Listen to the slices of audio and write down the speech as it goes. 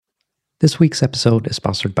This week's episode is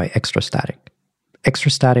sponsored by ExtraStatic.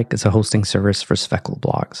 ExtraStatic is a hosting service for Svekel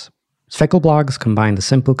blogs. Svekel blogs combine the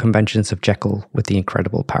simple conventions of Jekyll with the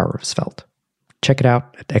incredible power of Svelte. Check it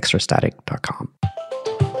out at extrastatic.com.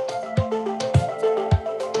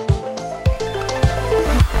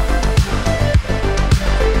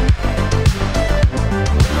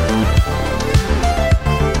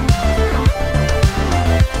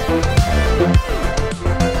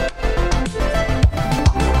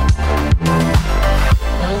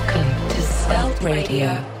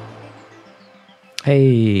 Radio.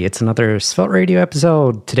 Hey, it's another Svelte Radio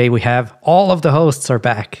episode. Today we have all of the hosts are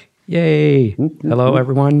back. Yay. Hello,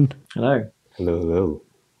 everyone. Hello. Hello.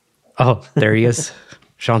 Oh, there he is.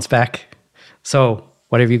 Sean's back. So,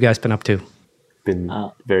 what have you guys been up to? Been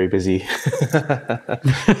very busy.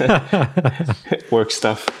 Work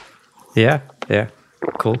stuff. Yeah.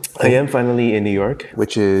 Cool. I am finally in New York,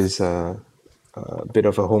 which is a bit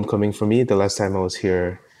of a homecoming for me. The last time I was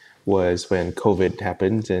here was when COVID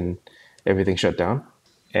happened and everything shut down.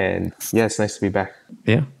 And yeah, it's nice to be back.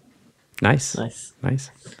 Yeah. Nice.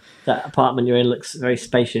 That apartment you're in looks very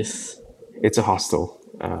spacious. It's a hostel.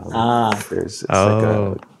 It's like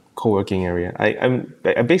a co-working area.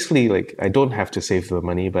 I basically I don't have to save the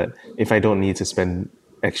money, but if I don't need to spend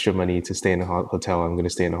extra money to stay in a hotel, I'm going to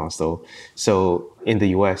stay in a hostel. So in the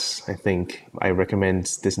US, I think I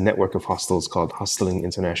recommend this network of hostels called Hosteling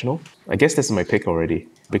International. I guess that's my pick already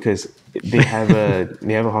because they have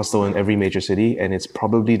a hostel in every major city, and it's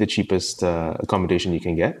probably the cheapest accommodation you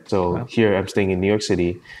can get. So Here I'm staying in New York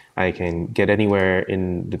City. I can get anywhere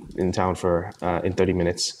in town for in 30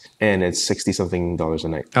 minutes, and it's $60-something a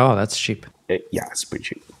night. Oh, that's cheap. It's pretty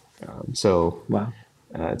cheap. Wow.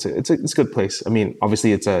 It's a good place. I mean,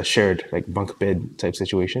 obviously it's a shared bunk bed type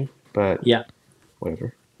situation, but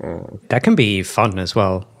whatever. That can be fun as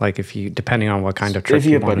well. If you, depending on what kind of trip if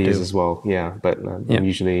you you have want to buddies do as well, but I'm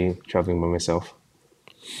usually traveling by myself.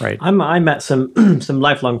 Right. I met some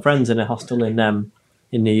lifelong friends in a hostel in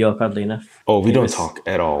New York. Oddly enough. Oh, we don't talk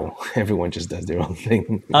at all. Everyone just does their own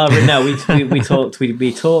thing. Oh no, we talked.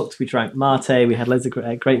 We talked. We drank mate. We had loads of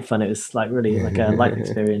great fun. It was really a life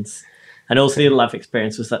experience. And also the other life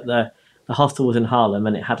experience was that the hostel was in Harlem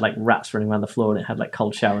and it had rats running around the floor and it had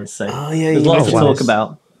cold showers. So there's lots to talk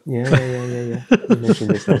about. Yeah. You mentioned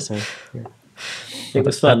this last time. Yeah. It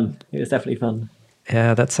was fun. It was definitely fun.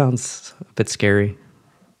 Yeah, that sounds a bit scary.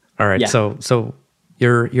 All right, Yeah. so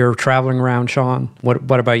you're traveling around, Sean.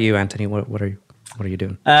 What about you, Anthony? What are you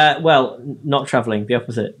doing? Well, not traveling. The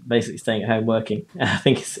opposite. Basically, staying at home working. I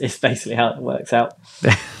think it's basically how it works out.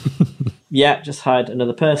 Yeah, just hired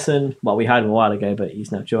another person. Well, we hired him a while ago, but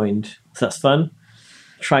he's now joined, so that's fun.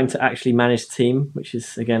 Trying to actually manage the team, which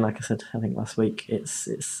is, again, like I said, I think last week, it's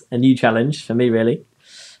a new challenge for me, really.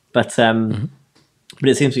 But but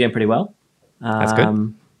it seems to be going pretty well. That's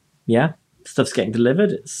good. Yeah, stuff's getting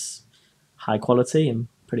delivered. It's high quality. I'm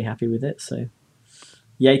pretty happy with it. So,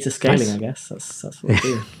 yay to scaling, Nice. I guess. That's what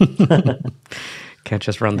we do. Can't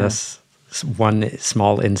just run this one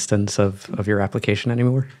small instance of your application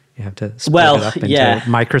anymore. You have to split it up into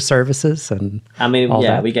microservices and all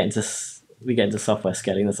that. we get into software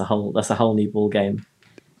scaling. That's a whole new ball game.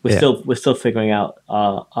 We're still figuring out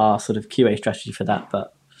our sort of QA strategy for that,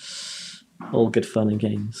 but all good fun and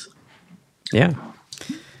games. Yeah.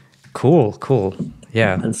 Cool.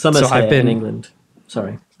 Yeah. And summer's here in England.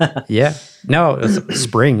 Sorry. Yeah. No,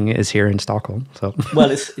 spring is here in Stockholm. So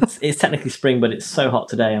Well, it's technically spring, but it's so hot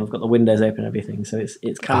today, and we've got the windows open and everything, so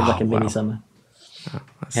it's kind of like a mini summer.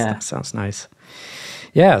 That sounds nice.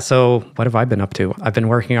 Yeah, so what have I been up to? I've been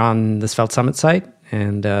working on the Svelte Summit site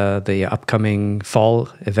and the upcoming fall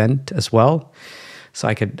event as well. So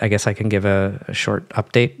I guess I can give a short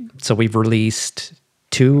update. So we've released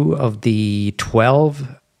 2 of the 12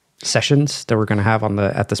 sessions that we're going to have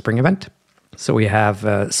at the spring event. So we have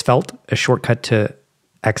Svelte, a shortcut to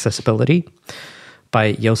accessibility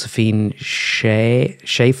by Josephine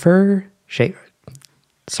Schaefer.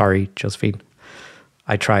 Sorry, Josephine.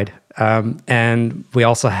 I tried. And we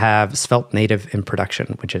also have Svelte Native in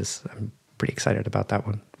production, which is, I'm pretty excited about that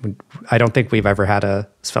one. I don't think we've ever had a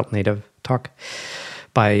Svelte Native talk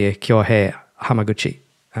by Kyohei Hamaguchi.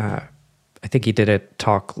 I think he did a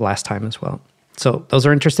talk last time as well. So those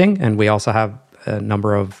are interesting. And we also have a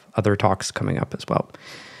number of other talks coming up as well.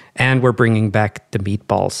 And we're bringing back the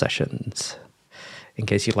meatball sessions, in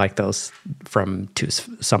case you like those from 2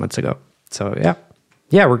 summits ago. So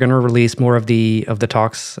yeah, we're going to release more of the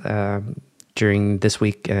talks during this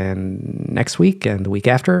week and next week and the week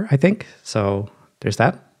after, I think. So there's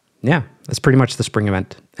that. Yeah, that's pretty much the spring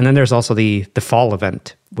event. And then there's also the fall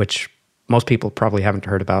event, which most people probably haven't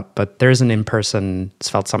heard about, but there's an in-person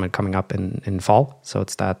Svelte Summit coming up in fall. So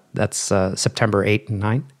that's September 8th and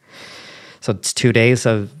 9th. So it's 2 days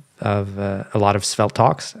of a lot of Svelte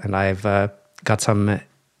talks, and I've got some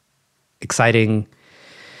exciting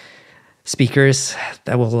speakers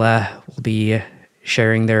that will be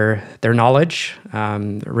sharing their knowledge.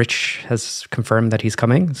 Rich has confirmed that he's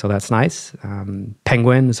coming, so that's nice.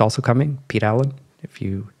 Penguin is also coming, Pete Allen.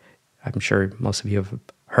 I'm sure most of you have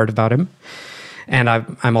heard about him. And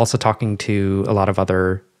I'm also talking to a lot of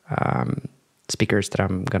other speakers that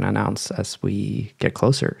I'm going to announce as we get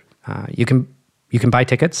closer. You can buy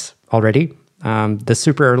tickets already. The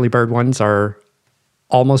super early bird ones are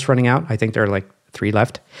almost running out. I think there are like 3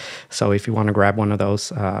 left. So if you want to grab one of those,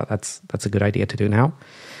 that's a good idea to do now.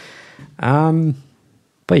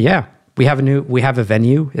 But yeah, we have a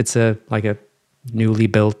venue. It's a newly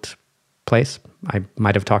built place. I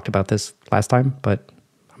might have talked about this last time, but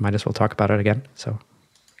I might as well talk about it again. So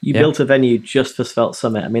you built a venue just for Svelte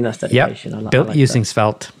Summit. I mean, that's dedication. Yeah, built using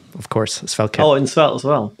Svelte, of course, SvelteKit. Oh, in Svelte as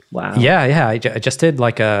well. Wow. Yeah. I just did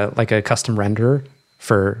like a custom renderer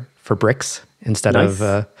for bricks instead of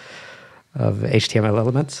HTML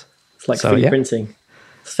elements. It's like 3D printing.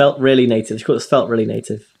 Svelte really native. It's called Svelte really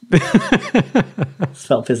native.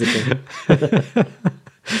 Svelte physical.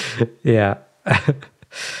 Yeah.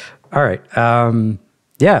 All right.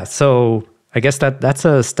 So I guess that's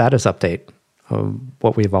a status update of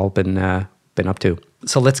what we've all been up to.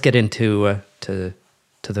 So let's get into to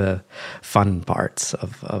the fun parts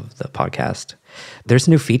of the podcast. There's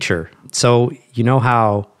a new feature. So you know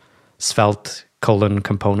how Svelte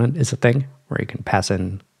 :component is a thing where you can pass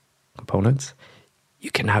in components?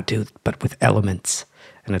 You can now do it, but with elements.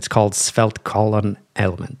 And it's called Svelte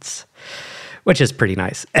 :elements, which is pretty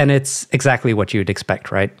nice. And it's exactly what you'd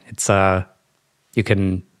expect, right? It's you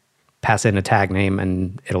can pass in a tag name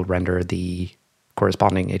and it'll render the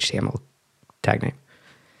corresponding HTML tag name.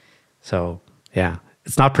 So yeah,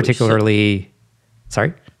 it's not particularly...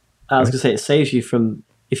 Sorry? I was going to say, it saves you from...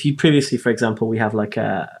 If you previously, for example, we have like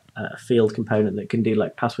a field component that can do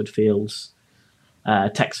like password fields,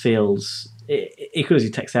 text fields. It could do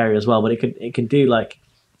text area as well, but it can do like,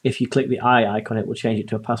 if you click the I icon, it will change it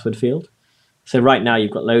to a password field. So right now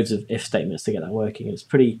you've got loads of if statements to get that working.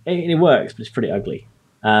 It works, but it's pretty ugly.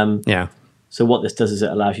 Yeah. So what this does is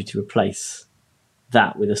it allows you to replace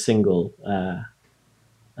that with a single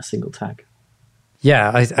tag.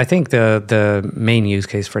 Yeah, I think the main use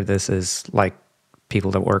case for this is like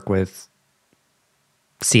people that work with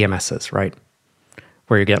CMSs, right?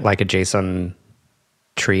 Where you get like a JSON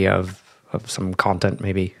tree of some content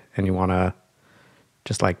maybe, and you want to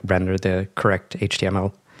just like render the correct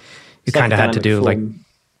HTML. You kind of had to do form. Like,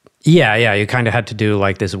 you kind of had to do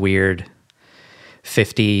like this weird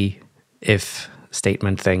 50 if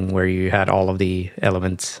statement thing where you had all of the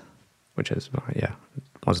elements, which is,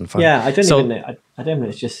 wasn't fun. Yeah, I don't even know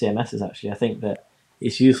it's just CMSs actually. I think that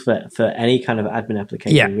it's used for any kind of admin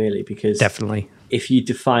application really, because definitely if you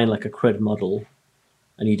define like a CRUD model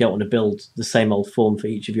and you don't want to build the same old form for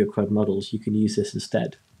each of your CRUD models, you can use this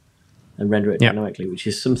instead and render it dynamically, which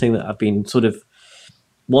is something that I've been sort of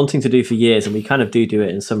wanting to do for years, and we kind of do it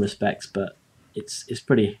in some respects, but it's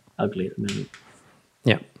pretty ugly at the moment.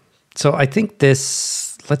 Yeah. So I think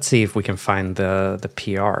this, let's see if we can find the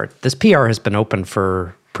PR. This PR has been open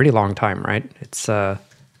for a pretty long time, right? It's I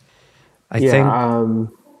think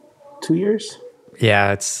 2 years.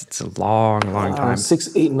 Yeah, it's a long time.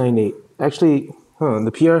 6898. Actually,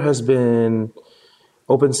 the PR has been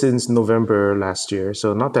open since November last year,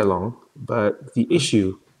 so not that long. But the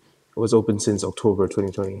issue was open since October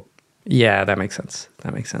 2020. Yeah, that makes sense.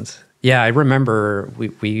 Yeah, I remember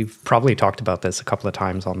we've probably talked about this a couple of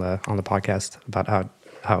times on the podcast about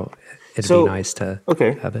how it'd be nice to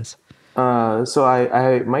have this. So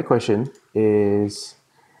I my question is,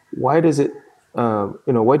 why does it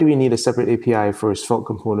why do we need a separate API for Svelte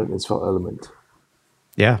component and Svelte element?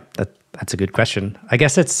 Yeah, that's a good question. I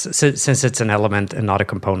guess it's since it's an element and not a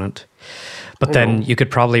component. But then you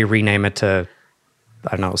could probably rename it to,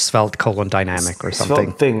 I don't know, Svelte :dynamic or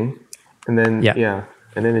something. Svelte thing, and then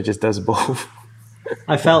and then it just does both.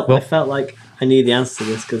 I felt like I knew the answer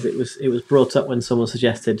to this because it was brought up when someone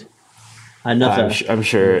suggested another. I'm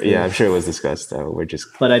sure it was discussed.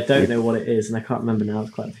 But I don't know what it is, and I can't remember now.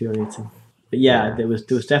 It's quite infuriating. But there was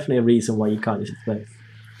definitely a reason why you can't use it both.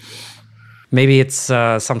 Maybe it's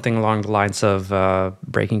something along the lines of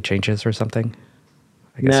breaking changes or something.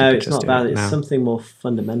 I guess no, it's not that. It's something more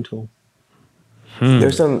fundamental.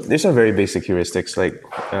 There's some very basic heuristics, like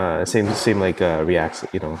same like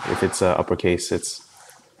React. If it's uppercase, it's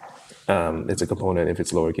a component. If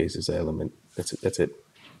it's lowercase, it's an element. That's it.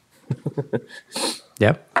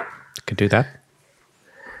 Yep, could do that.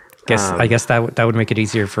 I guess that would make it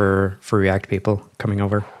easier for React people coming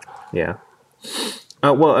over. Yeah.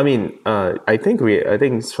 Well, I mean, I think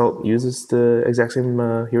Svelte uses the exact same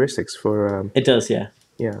heuristics for. It does, yeah.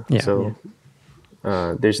 Yeah. So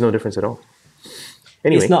there's no difference at all.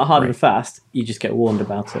 Anyway, it's not hard and fast. You just get warned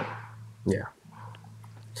about it. Yeah.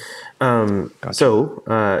 Gotcha. So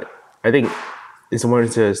I think it's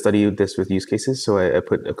important to study this with use cases. So I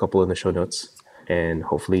put a couple in the show notes, and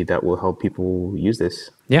hopefully that will help people use this.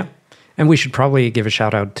 Yeah. And we should probably give a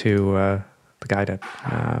shout out to the guy that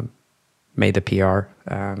made the PR,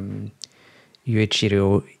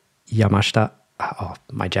 Yuichiro Yamashita. Oh,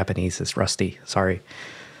 my Japanese is rusty. Sorry.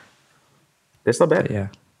 That's not bad. But yeah.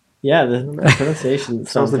 Yeah, the pronunciation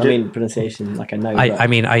sounds. Pronunciation, like I know.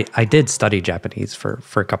 I did study Japanese for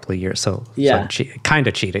a couple of years, so yeah, kind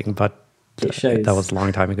of cheating, but it shows. That was a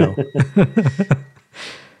long time ago.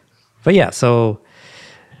 But yeah, so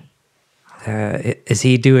is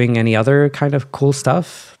he doing any other kind of cool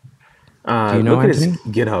stuff? Do you know, look Anthony? At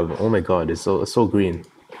his GitHub. Oh my God, it's so green.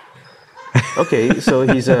 Okay, so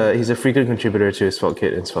he's a frequent contributor to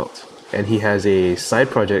SvelteKit and Svelte, and he has a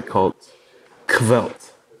side project called Kvelt.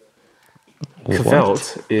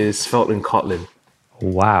 Kvelt is Svelte in Kotlin.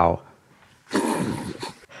 Wow.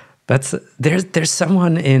 There's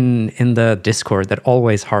someone in the Discord that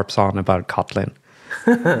always harps on about Kotlin.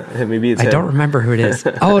 Maybe it's I don't remember who it is.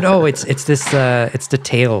 Oh no, it's this it's the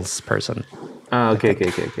Tails person. Okay.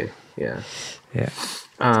 Yeah.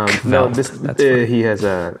 No, this he has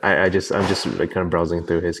a. I'm just like kind of browsing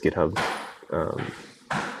through his GitHub.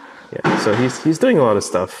 Yeah, so he's doing a lot of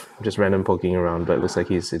stuff, just random poking around, but it looks like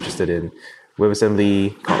he's interested in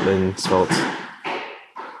WebAssembly, Kotlin, Svelte,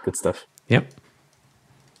 good stuff. Yep.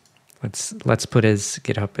 Let's put his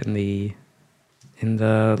GitHub in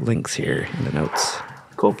the links here in the notes.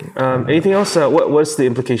 Cool. Anything else? What's the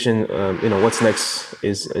implication? What's next?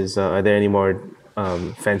 Is are there any more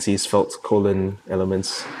fancy Svelte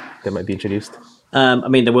elements that might be introduced?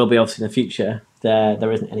 There will be obviously in the future.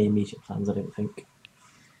 There isn't any immediate plans, I don't think.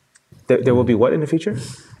 There will be what in the future?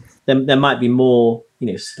 There might be more,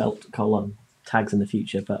 Svelte tags in the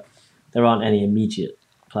future, but there aren't any immediate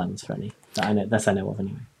plans for any that I know of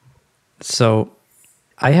anyway. So,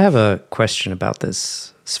 I have a question about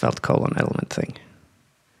this Svelte element thing.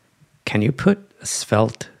 Can you put a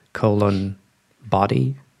Svelte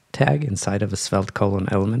body tag inside of a Svelte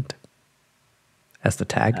element as the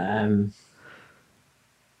tag?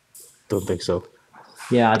 Don't think so.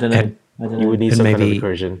 Yeah, I don't know. You would need some kind of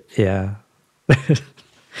recursion. Yeah.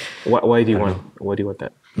 Why do you want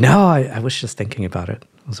that? No, I was just thinking about it.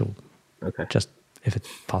 Also, okay. Just if it's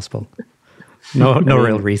possible. No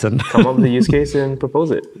real reason. Come up with a use case and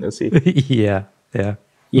propose it. Let's see. Yeah.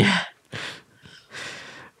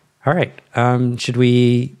 All right. Should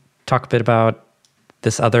we talk a bit about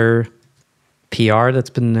this other PR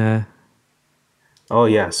that's been? Oh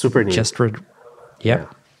yeah, super neat. Yeah.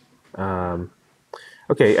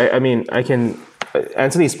 Okay, I can.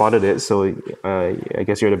 Anthony spotted it, so I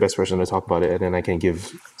guess you're the best person to talk about it, and then I can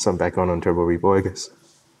give some background on Turbo Repo, I guess.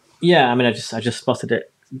 Yeah, I just spotted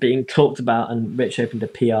it being talked about, and Rich opened a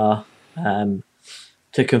PR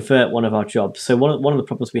to convert one of our jobs. So one of the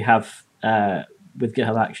problems we have with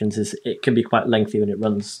GitHub Actions is it can be quite lengthy when it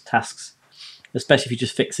runs tasks, especially if you're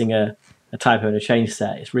just fixing a typo in a change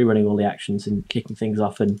set. It's rerunning all the actions and kicking things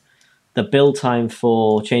off, and the build time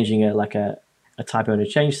for changing a typo in a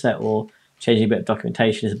change set or changing a bit of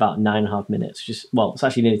documentation is about 9.5 minutes, it's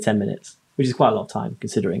actually nearly 10 minutes, which is quite a lot of time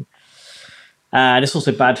considering. And it's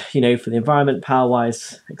also bad, for the environment,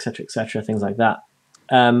 power-wise, et cetera, things like that.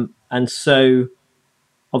 And so,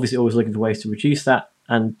 obviously, always looking for ways to reduce that.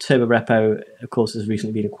 And Turbo Repo, of course, has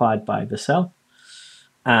recently been acquired by Vercel.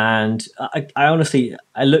 And I honestly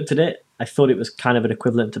looked at it. I thought it was kind of an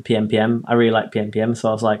equivalent to PNPM. I really like PNPM, so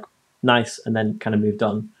I was like, nice, and then kind of moved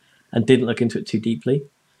on and didn't look into it too deeply.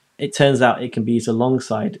 It turns out it can be used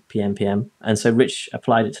alongside PNPM. And so Rich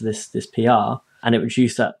applied it to this PR, and it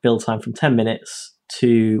reduced that build time from 10 minutes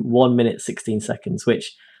to 1 minute, 16 seconds,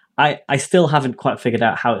 which I still haven't quite figured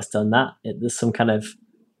out how it's done that. There's some kind of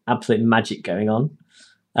absolute magic going on.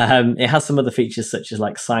 It has some other features such as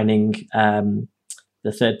like signing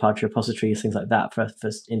the third-party repositories, things like that for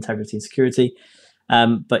integrity and security.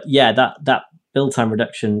 But yeah, that build time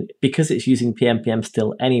reduction, because it's using PNPM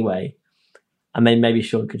still anyway, maybe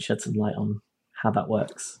Sean could shed some light on how that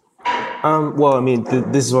works.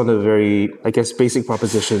 This is one of the very, basic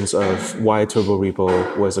propositions of why Turbo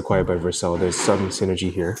Repo was acquired by Vercel. There's some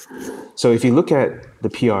synergy here. So if you look at the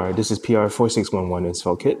PR, this is PR 4611 in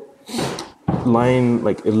SvelteKit. line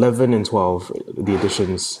like 11 and 12, the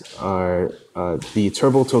additions are the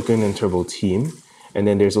Turbo token and Turbo team, and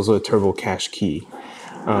then there's also a Turbo cache key.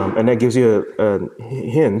 And that gives you a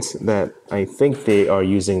hint that I think they are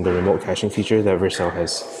using the remote caching feature that Vercel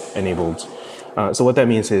has enabled. So what that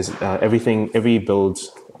means is every build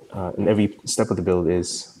and every step of the build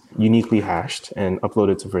is uniquely hashed and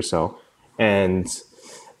uploaded to Vercel. And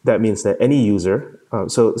that means that any user,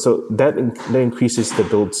 so that increases the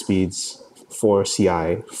build speeds for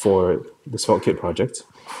CI for the SvelteKit project.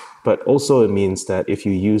 But also it means that if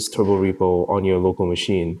you use Turbo Repo on your local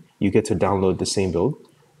machine, you get to download the same build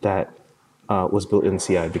that was built in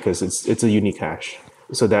CI because it's a unique hash.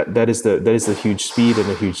 So that is the huge speed and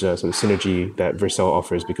the huge sort of synergy that Vercel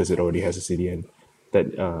offers because it already has a CDN that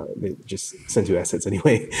it just sends you assets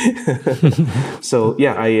anyway. So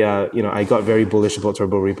yeah, I got very bullish about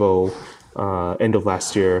Turbo Repo end of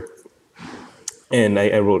last year, and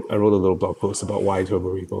I wrote a little blog post about why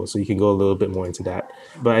Turbo Repo. So you can go a little bit more into that.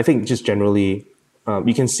 But I think just generally,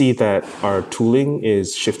 you can see that our tooling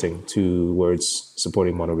is shifting towards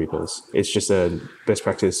supporting mono repos. It's just a best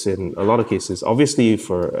practice in a lot of cases. Obviously,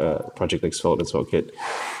 for a project like Svelte and SvelteKit,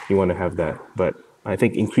 you want to have that. But I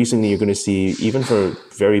think increasingly you're going to see, even for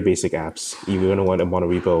very basic apps, you're going to want a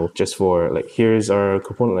monorepo just for like, here's our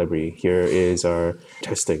component library, here is our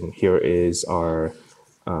testing, here is our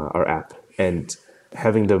app. And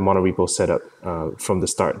having the monorepo set up from the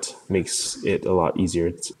start makes it a lot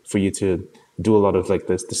easier for you to do a lot of like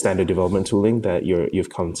the standard development tooling that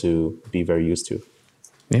you've come to be very used to.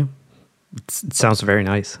 Yeah, it sounds very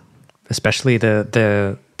nice, especially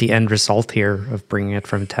the end result here of bringing it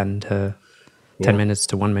from 10 to 10 minutes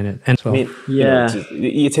to 1 minute. And I mean,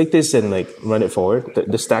 you take this and like run it forward.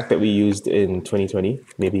 The stack that we used in 2020,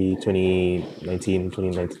 maybe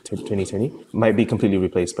 2020, might be completely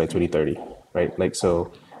replaced by 2030, right? Like,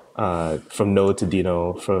 so from node to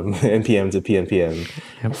Dino, from NPM to PNPM,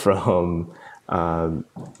 from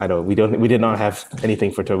we did not have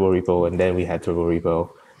anything for Turbo Repo, and then we had Turbo Repo,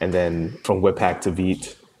 and then from Webpack to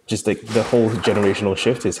Vite. Just like the whole generational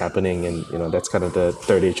shift is happening, and that's kind of the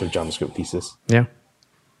third age of JavaScript thesis. Yeah,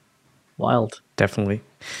 wild, definitely.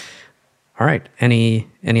 All right, any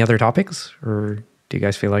other topics, or do you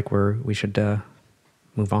guys feel like we should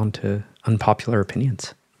move on to unpopular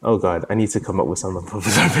opinions? Oh God, I need to come up with some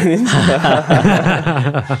unpopular opinions.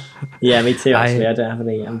 Yeah, me too. Actually, I don't have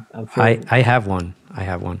any. I have one.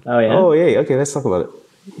 Oh yeah. Oh yeah. Okay, let's talk about it.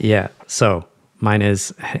 Yeah. So. Mine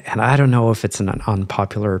is, and I don't know if it's an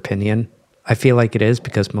unpopular opinion. I feel like it is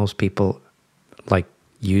because most people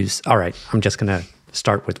all right, I'm just going to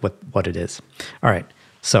start with what it is. All right.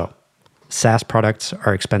 So SaaS products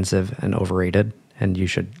are expensive and overrated, and you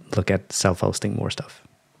should look at self-hosting more stuff.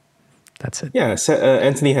 That's it. Yeah.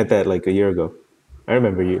 Anthony had that like a year ago. I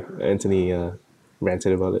remember Anthony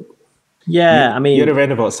ranted about it. Yeah. You had a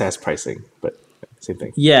rant about SaaS pricing, but same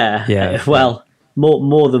thing. Yeah. Yeah. Well,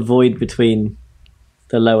 more the void between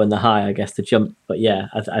the low and the high, I guess, to jump. But yeah,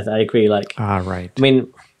 I agree. Like, right. I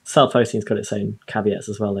mean, self-hosting's got its own caveats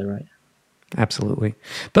as well, though, right? Absolutely.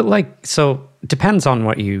 But so it depends on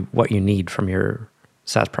what you need from your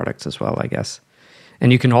SaaS products as well, I guess.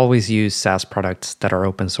 And you can always use SaaS products that are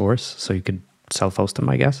open source, so you could self-host them,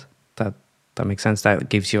 I guess. That makes sense. That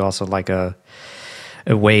gives you also like a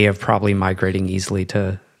way of probably migrating easily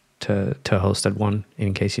to hosted one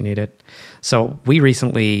in case you need it. So we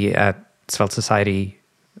recently at Svelte Society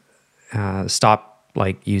stopped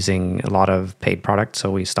using a lot of paid products.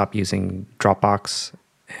 So we stopped using Dropbox,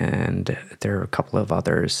 and there are a couple of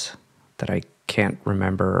others that I can't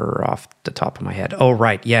remember off the top of my head. Oh,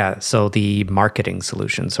 right. Yeah. So the marketing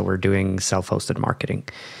solution. So we're doing self-hosted marketing.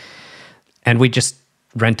 And we just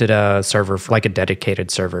rented a server, for a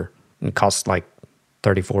dedicated server. It costs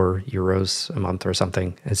 34 euros a month or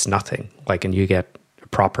something. It's nothing. And you get a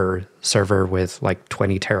proper server with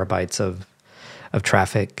 20 terabytes of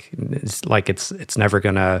traffic. It's never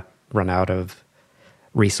gonna run out of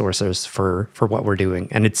resources for what we're doing,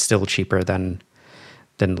 and it's still cheaper than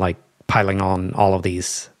piling on all of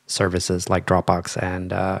these services like Dropbox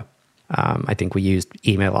and I think we used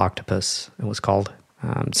Email Octopus. It was called.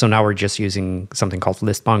 So now we're just using something called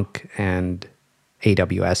Listbunk and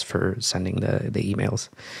AWS for sending the emails,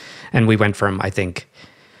 and we went from I think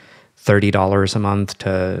 $30 a month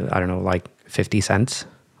to 50 cents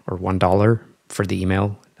or $1 for the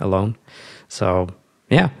email alone. So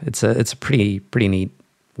yeah, it's a pretty neat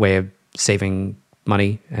way of saving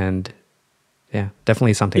money, and yeah,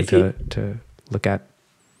 definitely something to look at.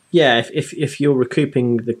 Yeah, if you're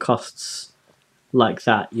recouping the costs like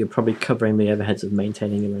that, you're probably covering the overheads of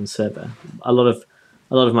maintaining your own server. A lot of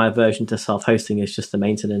a lot of my aversion to self-hosting is just the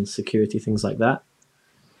maintenance, security, things like that.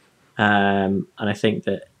 And I think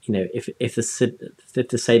that, if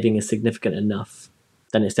the saving is significant enough,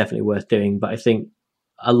 then it's definitely worth doing. But I think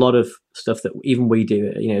a lot of stuff that even we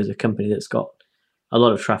do, as a company that's got a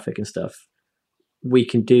lot of traffic and stuff, we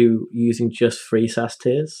can do using just free SaaS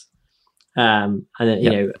tiers. And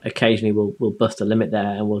then, occasionally we'll bust a limit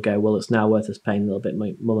there and we'll go, well, it's now worth us paying a little bit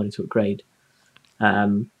more money to upgrade.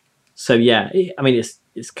 So yeah, I mean,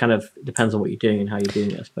 it's kind of depends on what you're doing and how you're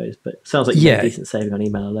doing it, I suppose. But it sounds like you get a decent saving on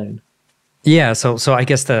email alone. Yeah. So I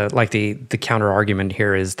guess the counter argument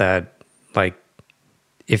here is that like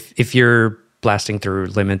if you're blasting through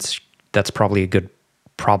limits, that's probably a good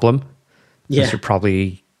problem. Yeah. You're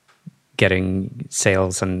probably getting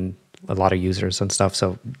sales and a lot of users and stuff,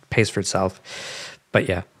 so it pays for itself. But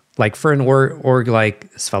yeah, like for an org like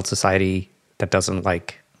Svelte Society that doesn't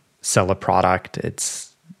like sell a product,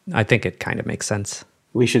 I think it kind of makes sense.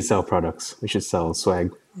 We should sell products. We should sell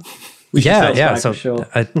swag. Yeah. So sure.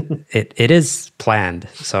 it is planned.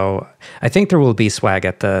 So I think there will be swag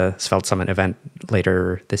at the Svelte Summit event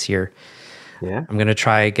later this year. Yeah, I'm gonna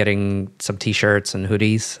try getting some T-shirts and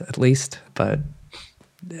hoodies at least, but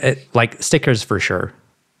like stickers for sure.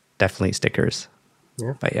 Definitely stickers.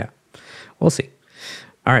 Yeah. But yeah, we'll see.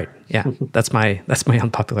 All right. Yeah, that's my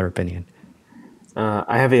unpopular opinion.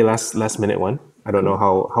 I have a last minute one. I don't know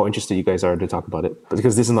how interested you guys are to talk about it, but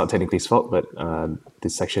because this is not technically Svelte, but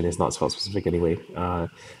this section is not Svelte specific anyway.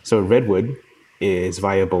 So Redwood is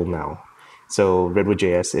viable now. So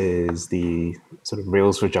Redwood.js is the sort of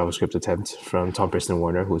Rails for JavaScript attempt from Tom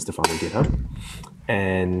Preston-Warner, who is the founder of GitHub,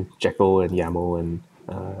 and Jekyll and YAML and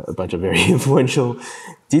a bunch of very influential.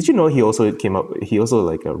 Did you know he also wrote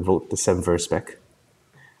the Semver spec?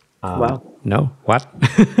 Wow. No, what?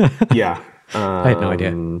 Yeah. I had no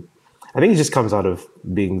idea. I think it just comes out of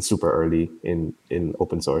being super early in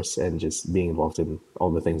open source and just being involved in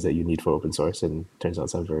all the things that you need for open source. And turns out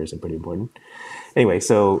Semver is pretty important. Anyway,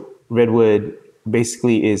 so Redwood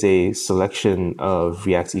basically is a selection of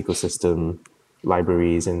React's ecosystem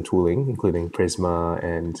libraries and tooling, including Prisma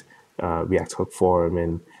and React Hook Form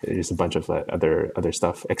and just a bunch of other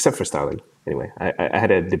stuff, except for styling. Anyway, I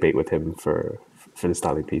had a debate with him for the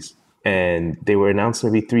styling piece. And they were announced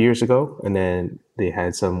maybe 3 years ago, and then they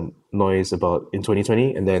had some noise about in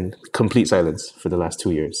 2020, and then complete silence for the last 2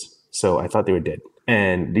 years. So I thought they were dead.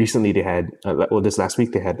 And recently they had, this last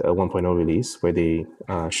week they had a 1.0 release where they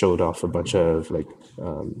showed off a bunch of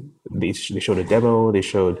they showed a demo, they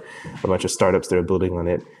showed a bunch of startups that are building on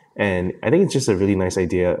it. And I think it's just a really nice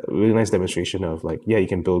idea, a really nice demonstration of you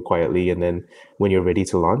can build quietly, and then when you're ready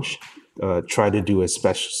to launch, try to do as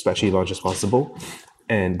specially launch as possible.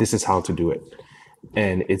 And this is how to do it.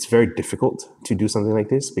 And it's very difficult to do something like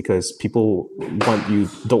this because people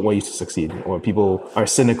don't want you to succeed, or people are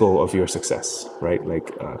cynical of your success, right?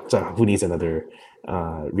 Like, who needs another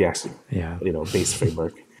React, based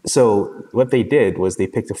framework? So what they did was they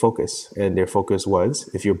picked a focus, and their focus was,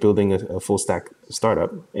 if you're building a full stack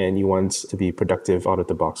startup and you want to be productive out of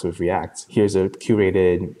the box with React, here's a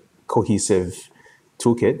curated, cohesive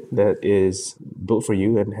toolkit that is built for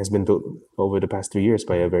you and has been built over the past 3 years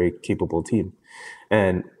by a very capable team.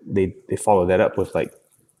 And they follow that up with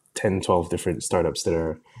 10, 12 different startups that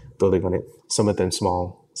are building on it. Some of them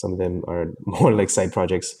small, some of them are more like side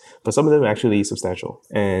projects, but some of them are actually substantial.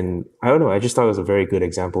 And I don't know, I just thought it was a very good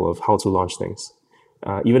example of how to launch things.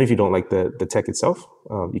 Even if you don't like the tech itself,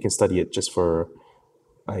 you can study it just for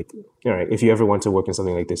if you ever want to work in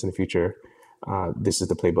something like this in the future, this is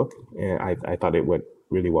the playbook. And I thought it went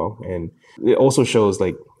really well. And it also shows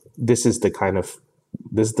this is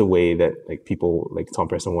the way that people like Tom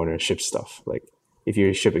Preston-Warner ship stuff. If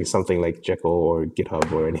you're shipping something like Jekyll or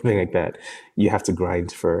GitHub or anything like that, you have to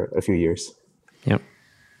grind for a few years. Yep.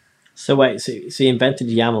 So wait, so you invented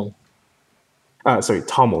YAML? Sorry,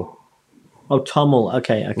 TOML. Oh, TOML.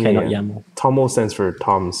 Okay, yeah. Not YAML. TOML stands for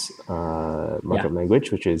Tom's markup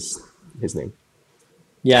language, which is his name.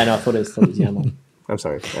 Yeah, no, I thought it was YAML. I'm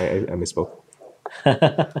sorry, I misspoke.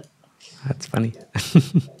 That's funny.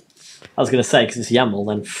 I was going to say, because it's YAML,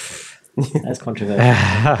 then that's controversial.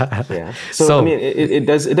 Yeah. So I mean, it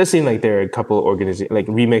does seem like there are a couple organizations, like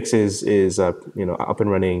Remix is up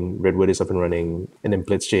and running, Redwood is up and running, and then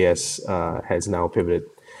Blitz.js has now pivoted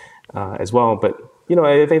as well. But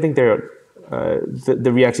I think there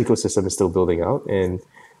the React ecosystem is still building out, and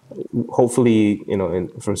hopefully,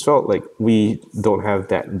 from Svelte, we don't have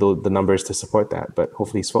the numbers to support that, but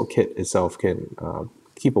hopefully SvelteKit itself can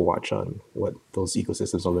keep a watch on what those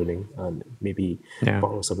ecosystems are learning and maybe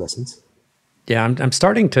borrow some lessons. Yeah, I'm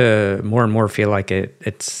starting to more and more feel like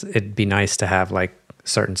it'd be nice to have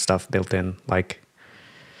certain stuff built in,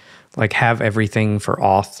 like have everything for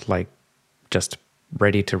auth like just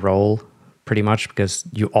ready to roll pretty much, because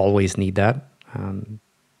you always need that. And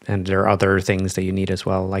there are other things that you need as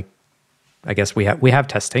well. Like, I guess we have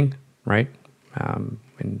testing, right?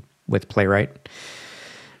 With Playwright.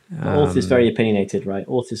 Auth is very opinionated, right?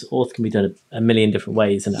 Auth can be done a million different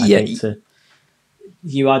ways, and I think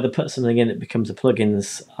you either put something in that becomes a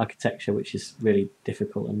plugins architecture, which is really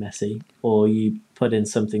difficult and messy, or you put in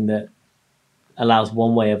something that allows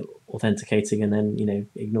one way of authenticating and then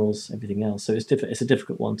ignores everything else. So it's a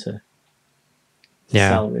difficult one to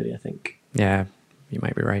sell, really, I think. Yeah, you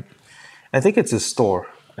might be right. I think it's a store.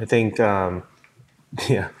 I think I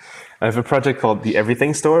have a project called the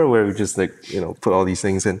Everything Store, where we just put all these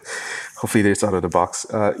things in. Hopefully it's out of the box.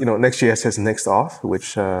 Next.js has NextAuth,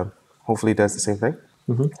 which hopefully does the same thing.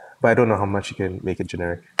 Mm-hmm. But I don't know how much you can make it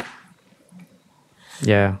generic.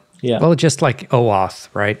 Yeah. Well, just like OAuth,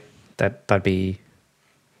 right? That'd be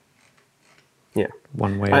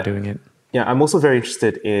one way of doing it. Yeah, I'm also very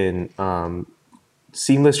interested in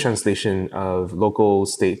seamless translation of local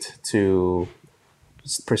state to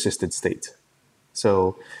persisted state.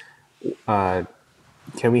 So can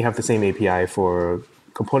we have the same API for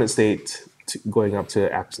component state going up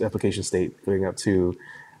to application state, going up to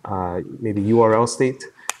maybe URL state,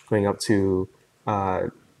 going up to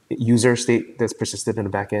user state that's persisted in the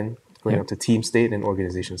backend, going up to team state and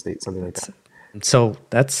organization state, something like that. So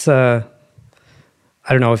that's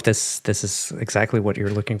I don't know if this is exactly what you're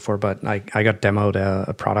looking for, but I got demoed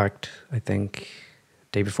a product, I think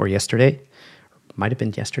day before yesterday, might have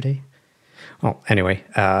been yesterday. Oh, anyway,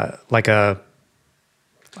 like a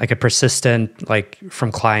persistent, like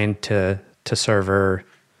from client to server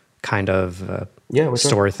kind of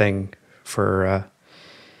store thing for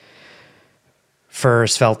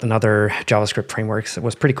Svelte and other JavaScript frameworks. It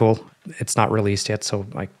was pretty cool. It's not released yet, so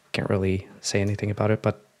I can't really say anything about it.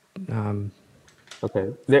 But okay,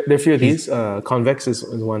 there are a few of these. Convex is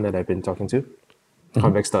the one that I've been talking to.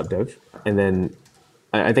 Convex.dev, and then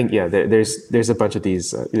I think there's a bunch of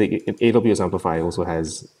these. AWS Amplify also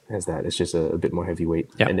has that. It's just a bit more heavyweight.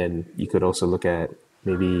 Yep. And then you could also look at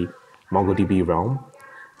maybe MongoDB Realm.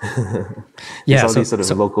 All these sort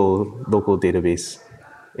of local database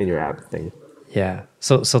in your app thing. Yeah.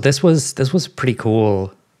 So this was pretty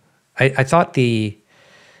cool. I thought the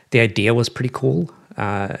idea was pretty cool,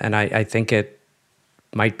 and I think it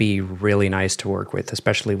might be really nice to work with,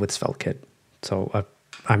 especially with SvelteKit. So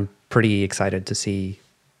I'm pretty excited to see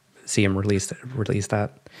him release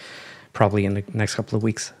that probably in the next couple of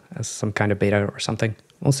weeks as some kind of beta or something.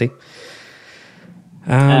 We'll see.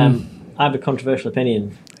 I have a controversial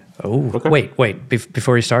opinion. Oh, okay. Wait!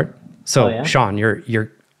 Before you start, so Sean,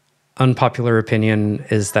 your unpopular opinion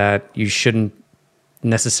is that you shouldn't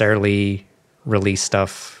necessarily release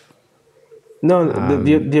stuff. No,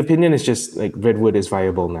 the opinion is just like Redwood is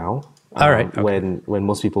viable now. All right. Okay. When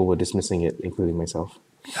most people were dismissing it, including myself.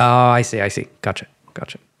 Oh, I see. Gotcha.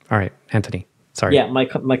 All right, Anthony. Sorry. Yeah,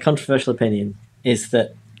 my controversial opinion is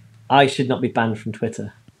that I should not be banned from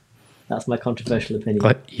Twitter. That's my controversial opinion.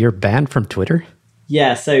 But you're banned from Twitter?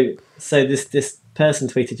 Yeah. So this person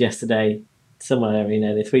tweeted yesterday. Somewhere, they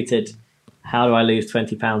tweeted, "How do I lose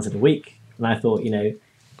 £20 in a week?" And I thought,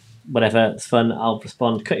 whatever, it's fun. I'll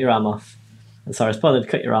respond, "Cut your arm off." And so I responded,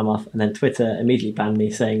 "Cut your arm off," and then Twitter immediately banned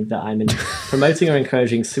me, saying that I'm promoting or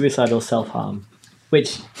encouraging suicidal self-harm.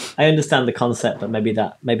 Which I understand the concept, but maybe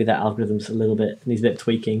that algorithm's needs a bit of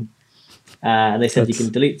tweaking. And they said you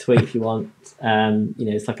can delete the tweet if you want.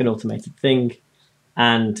 It's like an automated thing,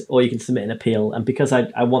 or you can submit an appeal. And because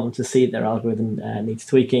I want them to see their algorithm needs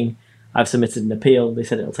tweaking, I've submitted an appeal. They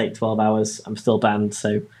said it'll take 12 hours. I'm still banned,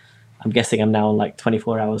 so I'm guessing I'm now on like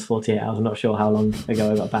 24 hours, 48 hours. I'm not sure how long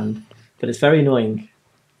ago I got banned, but it's very annoying,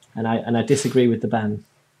 and I disagree with the ban.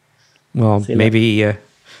 Well, maybe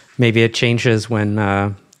it changes when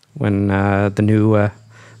the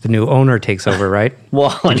new owner takes over, right?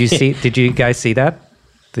 What? Did you guys see that?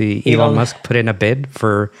 The Elon Musk put in a bid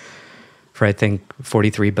for I think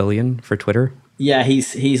 $43 billion for Twitter. Yeah,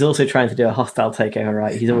 he's also trying to do a hostile takeover,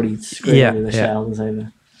 right? He's already screaming the shareholders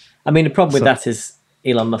over. I mean, the problem with that is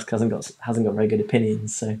Elon Musk hasn't got very good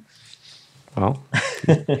opinions. So, well,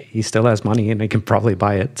 he still has money and he can probably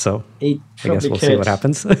buy it. So I guess we'll see what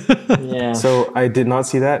happens. Yeah. So I did not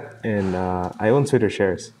see that, and I own Twitter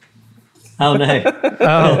shares. Oh no! You've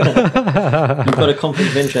got a conflict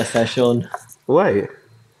of interest there, Sean. Why?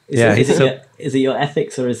 Is it your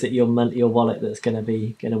ethics or is it your wallet that's going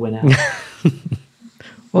to win out?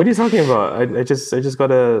 What are you talking about? I just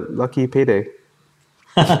got a lucky payday.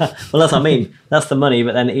 Well, that's what I mean. That's the money,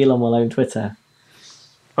 but then Elon will own Twitter.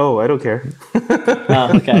 Oh, I don't care.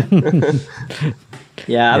 Oh, okay.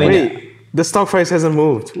 Yeah, I mean, wait, the stock price hasn't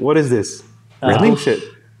moved. What is this? Really? Bullshit.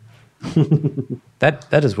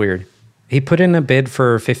 That is weird. He put in a bid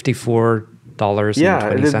for $54.20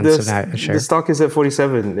 a share. The stock is at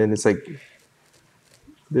 47, and it's like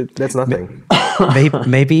that's nothing.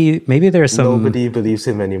 Maybe there's some. Nobody believes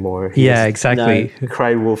him anymore. Yeah, exactly.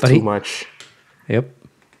 Cried wolf too much. Yep.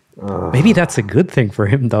 Maybe that's a good thing for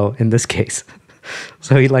him, though, in this case.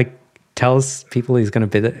 So he like tells people he's going to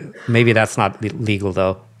bid it. Maybe that's not legal,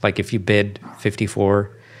 though. Like if you bid 54,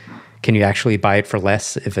 can you actually buy it for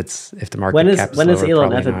less if the market cap is lower? When has Elon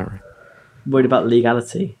Probably ever worried about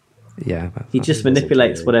legality? Yeah. He just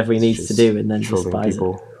manipulates whatever he needs to do and then just buys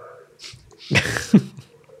people. it.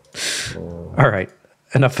 All right.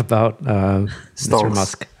 Enough about Mr.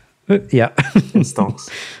 Musk. Yeah. And stonks.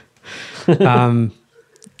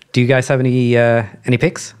 Do you guys have any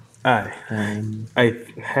picks? I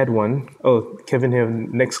had one. Oh, Kevin here,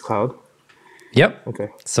 Nextcloud. Yep. Okay.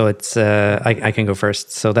 So it's I can go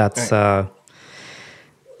first. So that's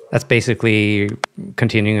basically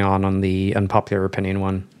continuing on the unpopular opinion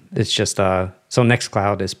one. It's just so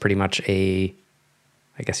Nextcloud is pretty much I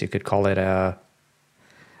guess you could call it a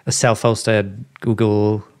self-hosted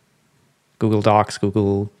Google Docs,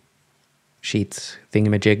 Google Sheets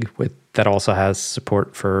thingamajig that also has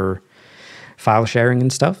support for file sharing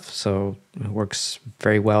and stuff. So it works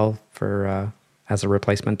very well for as a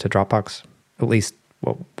replacement to Dropbox, at least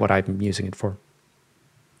what I'm using it for.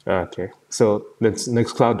 Okay, so that's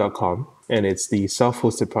Nextcloud.com, and it's the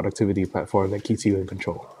self-hosted productivity platform that keeps you in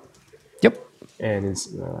control. Yep. And it's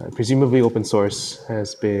presumably open source.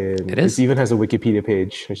 It even has a Wikipedia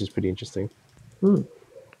page, which is pretty interesting.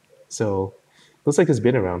 So looks like it's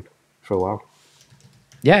been around for a while.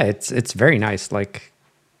 Yeah, it's very nice. Like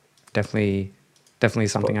definitely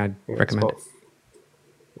something I'd recommend.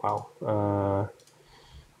 Wow.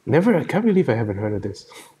 I can't believe I haven't heard of this.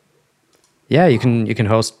 Yeah, you can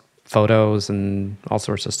host photos and all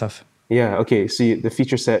sorts of stuff. Yeah. Okay. So the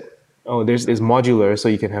feature set. Oh, there's modular, so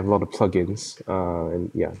you can have a lot of plugins. And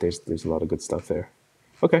yeah, there's a lot of good stuff there.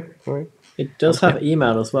 Okay. All right. It does have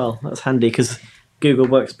email as well. That's handy because Google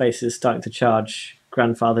Workspace is starting to charge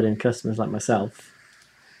grandfathered in customers like myself.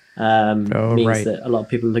 Means that a lot of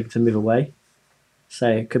people are looking to move away. So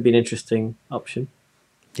it could be an interesting option.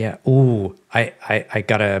 Yeah. Ooh, I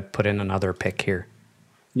gotta put in another pick here.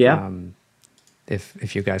 Yeah.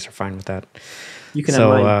 If you guys are fine with that. You can have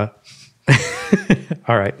mine.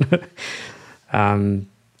 All right.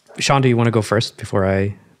 Sean, do you want to go first before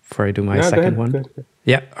I do my second one? Go ahead.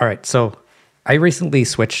 Yeah. All right. So I recently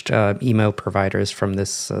switched email providers from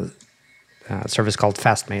this service called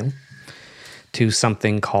Fastmail to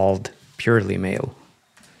something called Purely Mail.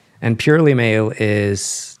 And Purely Mail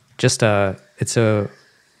is just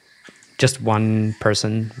one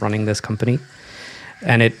person running this company.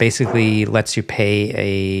 And it basically lets you pay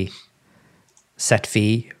a set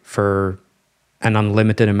fee for an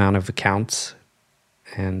unlimited amount of accounts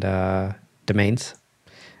and domains.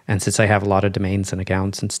 And since I have a lot of domains and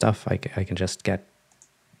accounts and stuff, I can just get,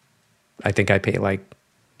 I think I pay like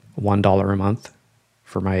 $1 a month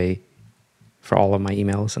for all of my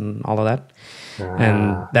emails and all of that.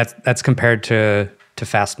 And that's compared to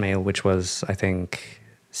Fastmail, which was, I think,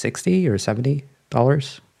 $60 or $70.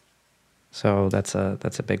 So that's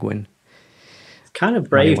a big win. It's kind of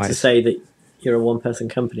brave to say that you're a one-person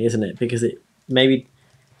company, isn't it? Because it maybe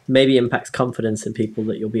impacts confidence in people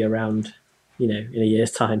that you'll be around, in a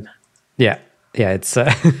year's time. Yeah, it's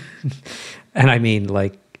and I mean,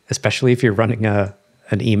 like, especially if you're running an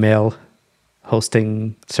email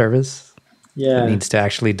hosting service, that needs to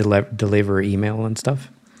actually deliver email and stuff.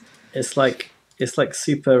 It's like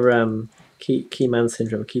super key man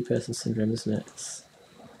syndrome, key person syndrome, isn't it?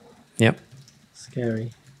 Yep.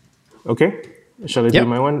 Scary. Okay. Shall I do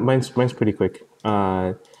my one? Mine's pretty quick.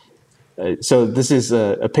 So this is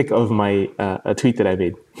a pic of a tweet that I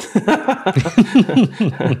made.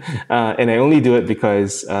 And I only do it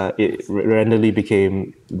because it randomly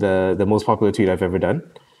became the most popular tweet I've ever done.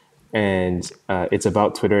 And it's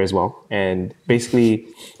about Twitter as well. And basically,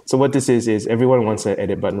 so what this is everyone wants an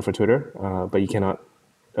edit button for Twitter, but you cannot.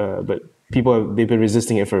 But they've been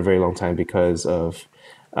resisting it for a very long time because of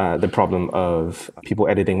the problem of people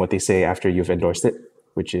editing what they say after you've endorsed it,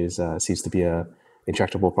 which seems to be a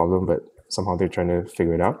intractable problem, but somehow they're trying to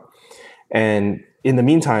figure it out. And in the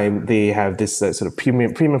meantime, they have this sort of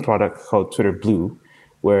premium product called Twitter Blue,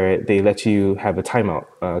 where they let you have a timeout,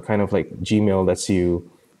 kind of like Gmail lets you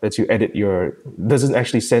lets you edit doesn't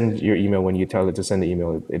actually send your email when you tell it to send the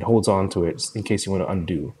email. It holds on to it in case you want to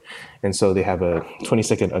undo. And so they have a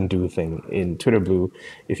 20-second undo thing in Twitter Blue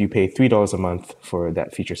if you pay $3 a month for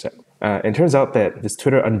that feature set. And it turns out that this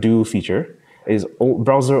Twitter undo feature is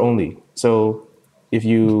browser only. So if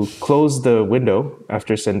you close the window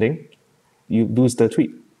after sending, you lose the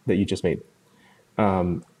tweet that you just made.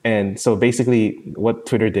 And so basically what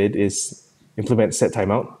Twitter did is implement set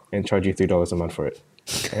timeout and charge you $3 a month for it.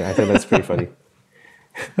 And I think that's pretty funny.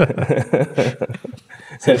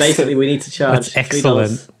 So basically we need to charge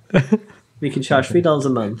 $3. We can charge $3 a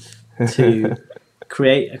month to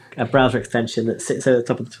create a browser extension that sits over the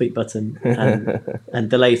top of the tweet button and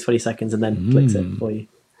delays 20 seconds and then clicks it for you.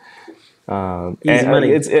 Easy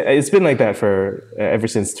money. It's been like that for ever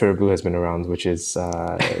since Twitter Blue has been around, which is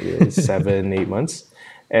 7-8 months.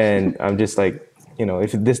 And I'm just like,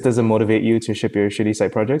 if this doesn't motivate you to ship your shitty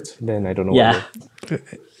side project, then I don't know what will.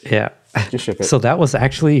 Yeah. Just ship it. So that was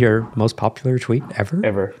actually your most popular tweet ever?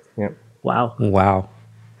 Ever, yeah. Wow.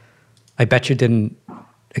 I bet you didn't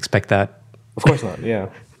expect that. Of course not, yeah.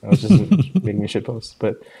 I was just making a shit post.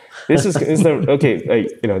 But this is okay.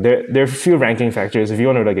 There are a few ranking factors. If you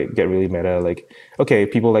want to get really meta, like, okay,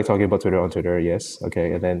 people like talking about Twitter on Twitter, yes,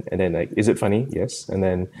 okay, and then like, is it funny? Yes, and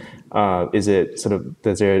then is it sort of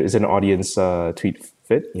is an audience tweet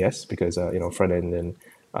fit? Yes, because front end and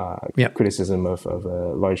criticism of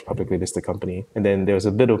a large publicly listed company, and then there's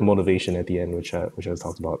a bit of motivation at the end, which I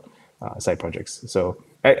talked about. Side projects. So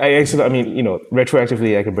I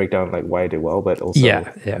retroactively I can break down like why I did well, but also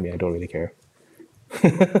I mean I don't really care.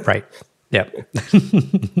 Right. Yeah.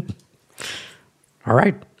 All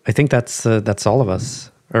right. I think that's all of us.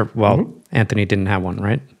 Or Anthony didn't have one,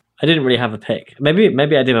 right? I didn't really have a pick. Maybe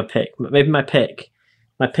I did have a pick. Maybe my pick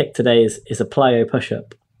today is a plyo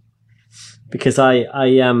push-up, because I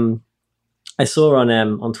saw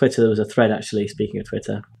on Twitter there was a thread, actually, speaking of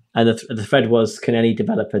Twitter. And the thread was, can any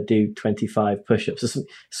developer do 25 push-ups? So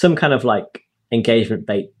some kind of like engagement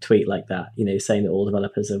bait tweet like that, saying that all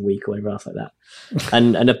developers are weak or whatever else like that.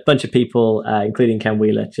 And a bunch of people, including Ken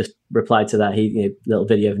Wheeler, just replied to that. Little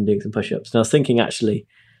video of him doing some push-ups. And I was thinking, actually,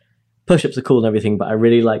 push-ups are cool and everything, but I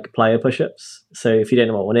really like plyo push-ups. So if you don't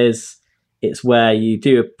know what one is, it's where you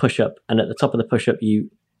do a push-up, and at the top of the push-up,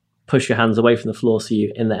 you push your hands away from the floor so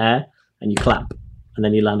you're in the air, and you clap, and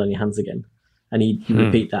then you land on your hands again. And you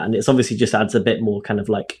repeat that. And it's obviously just adds a bit more kind of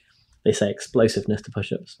like, they say, explosiveness to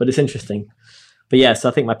push-ups. But it's interesting. But yeah, so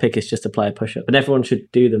I think my pick is just to play a push-up. And everyone should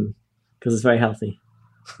do them because it's very healthy.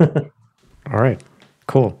 All right.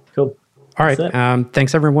 Cool. All right.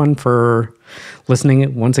 Thanks, everyone, for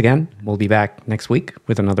listening once again. We'll be back next week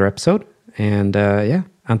with another episode. And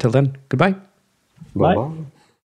until then, goodbye. Bye-bye.